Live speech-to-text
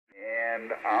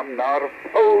and I'm not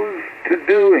opposed to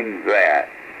doing that.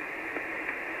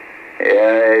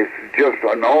 It's just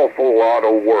an awful lot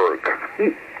of work.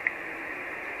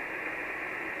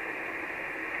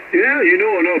 Yeah, you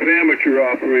know enough amateur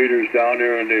operators down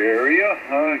there in the area.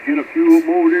 Get a few of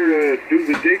them over there to do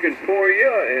the digging for you,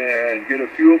 and get a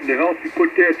few of them to help you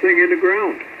put that thing in the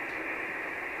ground.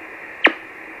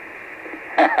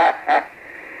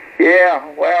 Yeah,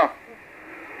 well,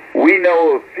 we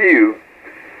know a few.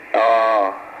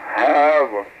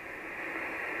 However,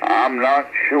 I'm not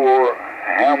sure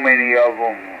how many of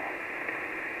them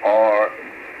are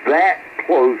that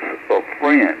close a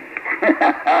friend.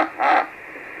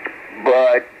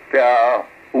 But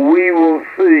we will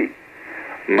see.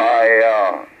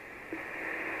 My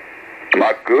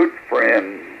good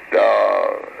friend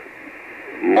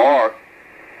Mark,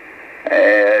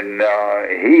 and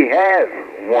he has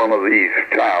one of these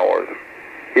towers.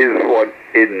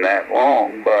 Isn't that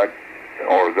long,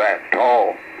 or that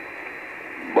tall,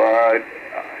 but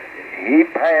he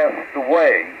passed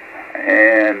away,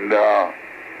 and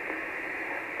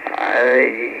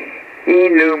he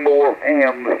knew more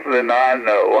hams than I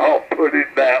know. I'll put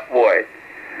it that way.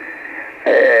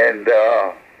 And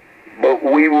but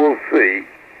we will see.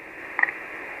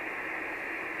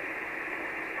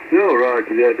 No,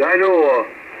 Roger, that. I know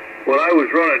when I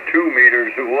was running 2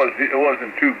 meters, it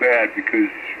wasn't too bad because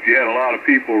you had a lot of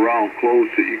people around close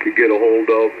that you could get a hold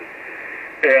of.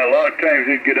 Yeah, a lot of times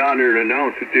they'd get on there and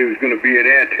announce that there was going to be an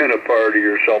antenna party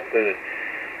or something.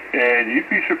 And you'd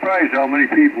be surprised how many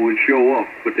people would show up.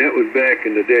 But that was back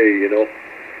in the day, you know.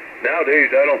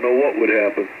 Nowadays, I don't know what would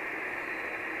happen.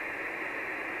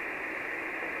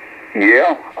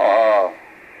 Yeah,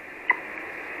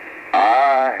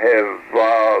 I have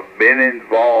been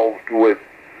involved with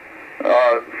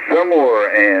similar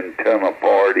antenna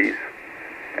parties,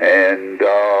 and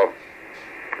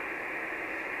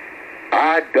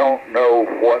I don't know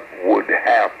what would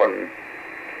happen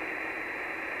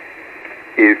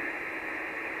if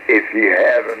you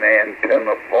had an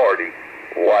antenna party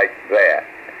like that.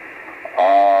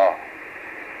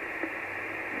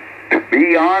 To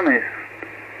be honest,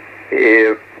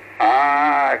 if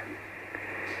I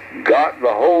got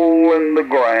the hole in the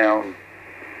ground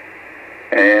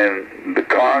and the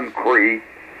concrete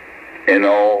and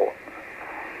all,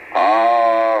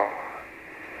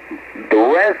 the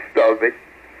rest of it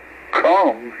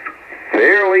comes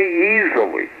fairly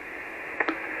easily.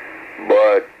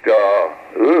 But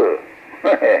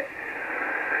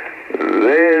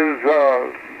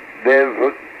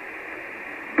there's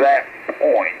that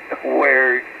point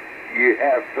where you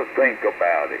have to think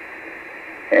about it.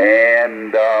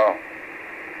 And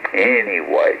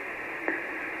anyway,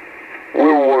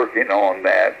 we're working on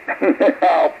that.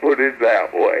 I'll put it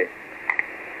that way.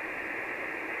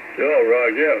 Oh,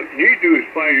 right, yeah. What you need to do is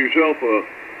find yourself a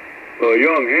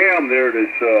young ham there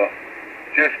that's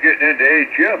just getting into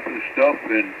HF and stuff,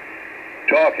 and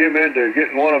talk him into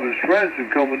getting one of his friends and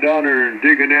coming down there and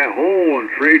digging that hole and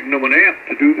trading them an amp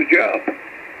to do the job.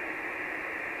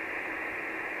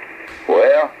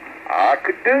 Well, I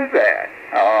could do that.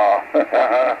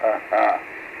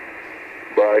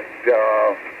 But,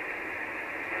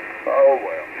 oh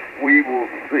well, we will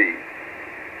see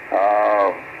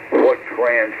what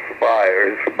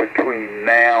transpires between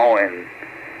now and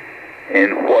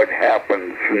what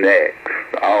happens next.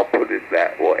 I'll put it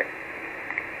that way.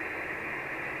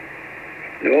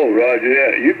 Oh, Roger,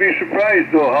 yeah. You'd be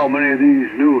surprised, though, how many of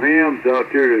these new hams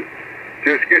out there that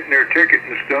just getting their ticket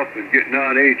and stuff and getting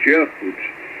on HF,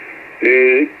 which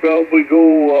they'd probably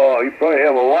go, you'd probably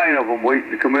have a line of them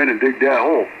waiting to come in and dig that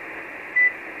hole.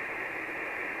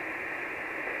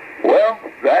 Well,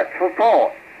 that's a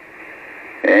thought.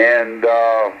 And,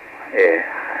 yeah,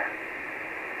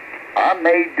 I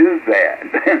may do that.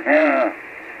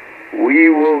 We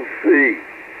will see.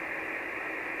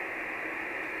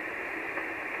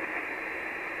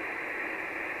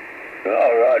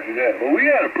 Oh, Roger that. Well, we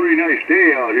had a pretty nice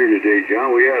day out here today,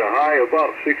 John. We had a high of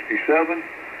about 67.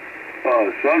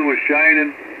 The sun was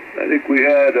shining. I think we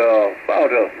had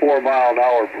about a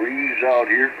 4-mile-an-hour breeze out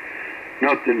here.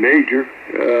 Nothing major.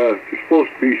 There's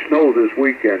supposed to be snow this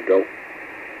weekend, though.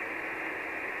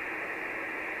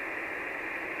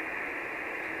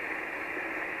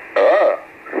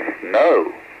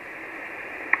 No.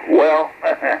 Well,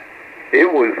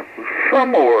 it was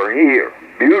similar here.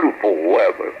 Beautiful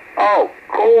weather. Oh,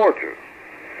 gorgeous.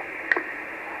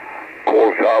 Of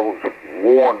course, I was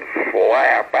worn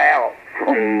slap out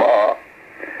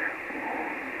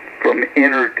from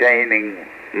entertaining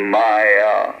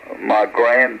my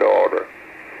granddaughter.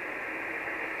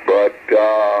 But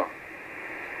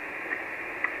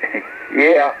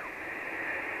yeah,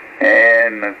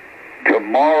 And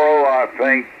tomorrow I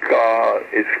think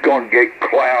it's going to get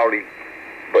cloudy,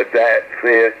 but that's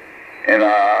it. And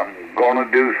I'm going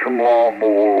to do some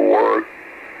lawnmower work,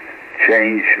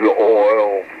 change the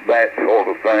oil, that sort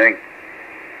of thing.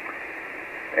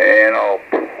 And I'll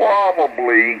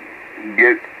probably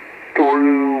get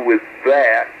through with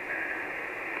that.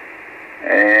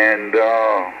 And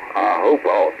I hope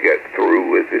I'll get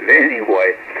through with it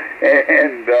anyway.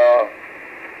 And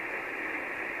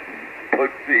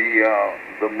put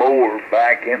the mower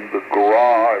back in the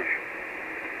garage.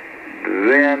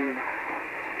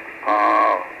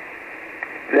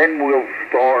 Then we'll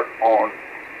start on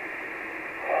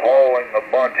hauling a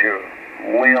bunch of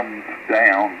limbs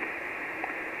down.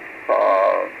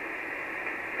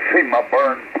 See, my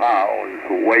burn pile is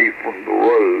away from the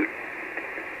road,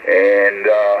 and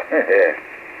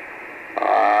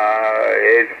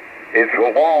it's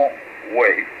a long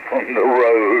way from the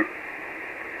road,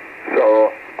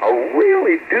 so I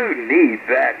really do need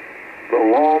the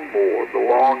lawnmower, the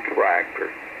lawn tractor,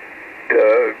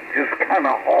 to just kind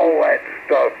of haul that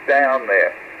stuff down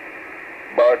there.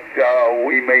 But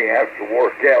we may have to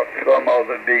work out some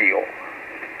other deal.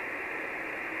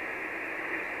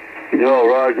 No,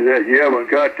 Roger that. You haven't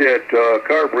got that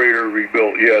carburetor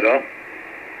rebuilt yet, huh?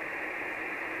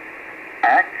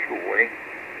 Actually,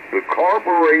 the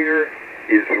carburetor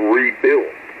is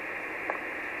rebuilt,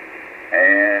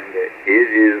 and it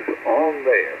is on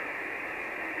there.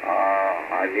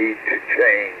 I need to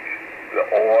change the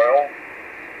oil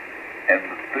and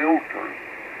the filter,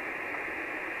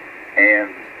 and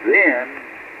then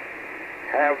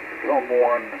have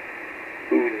someone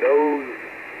who knows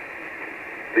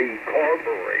the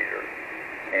carburetor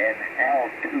and how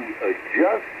to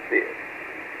adjust it.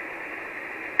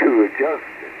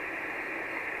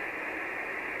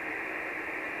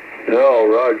 No,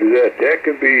 Roger that. That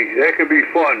can be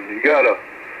fun. You gotta,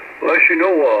 unless you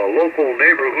know a local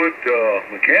neighborhood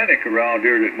mechanic around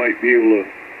here that might be able to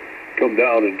come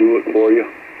down and do it for you.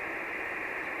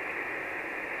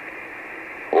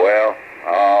 Well,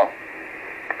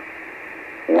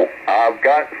 I've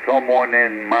got someone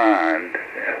in mind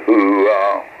who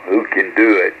can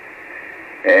do it,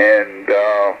 and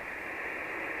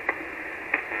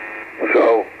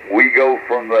so we go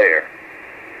from there.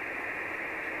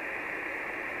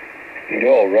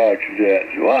 No, Roger that.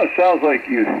 Well, it sounds like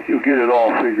you'll get it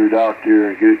all figured out there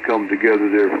and get it come together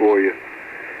there for you.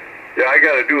 Yeah, I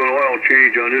got to do an oil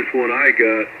change on this one I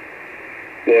got,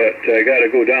 but I got to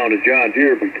go down to John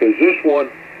Deere because this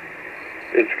one,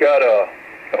 it's got a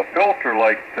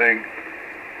filter-like thing,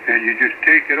 and you just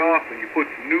take it off and you put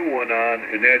the new one on,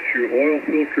 and that's your oil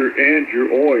filter and your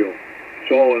oil.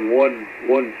 It's all in one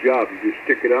job. You just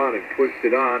stick it on and twist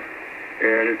it on,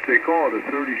 and they call it a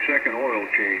 30-second oil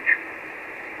change.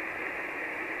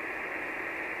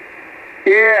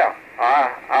 Yeah,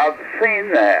 I've seen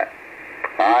that.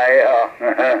 I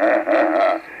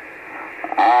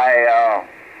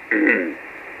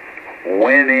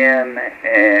went in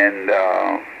and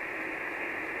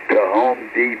to Home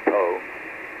Depot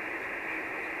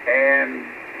and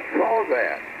saw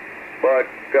that. But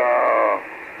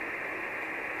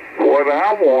what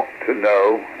I want to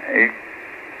know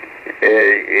is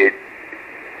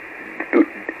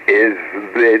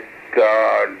that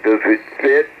does it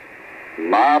fit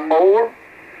my mower?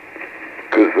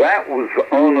 Because that was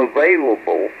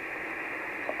unavailable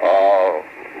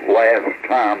last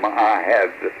time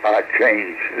I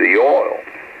changed the oil.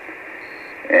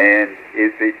 And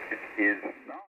if it is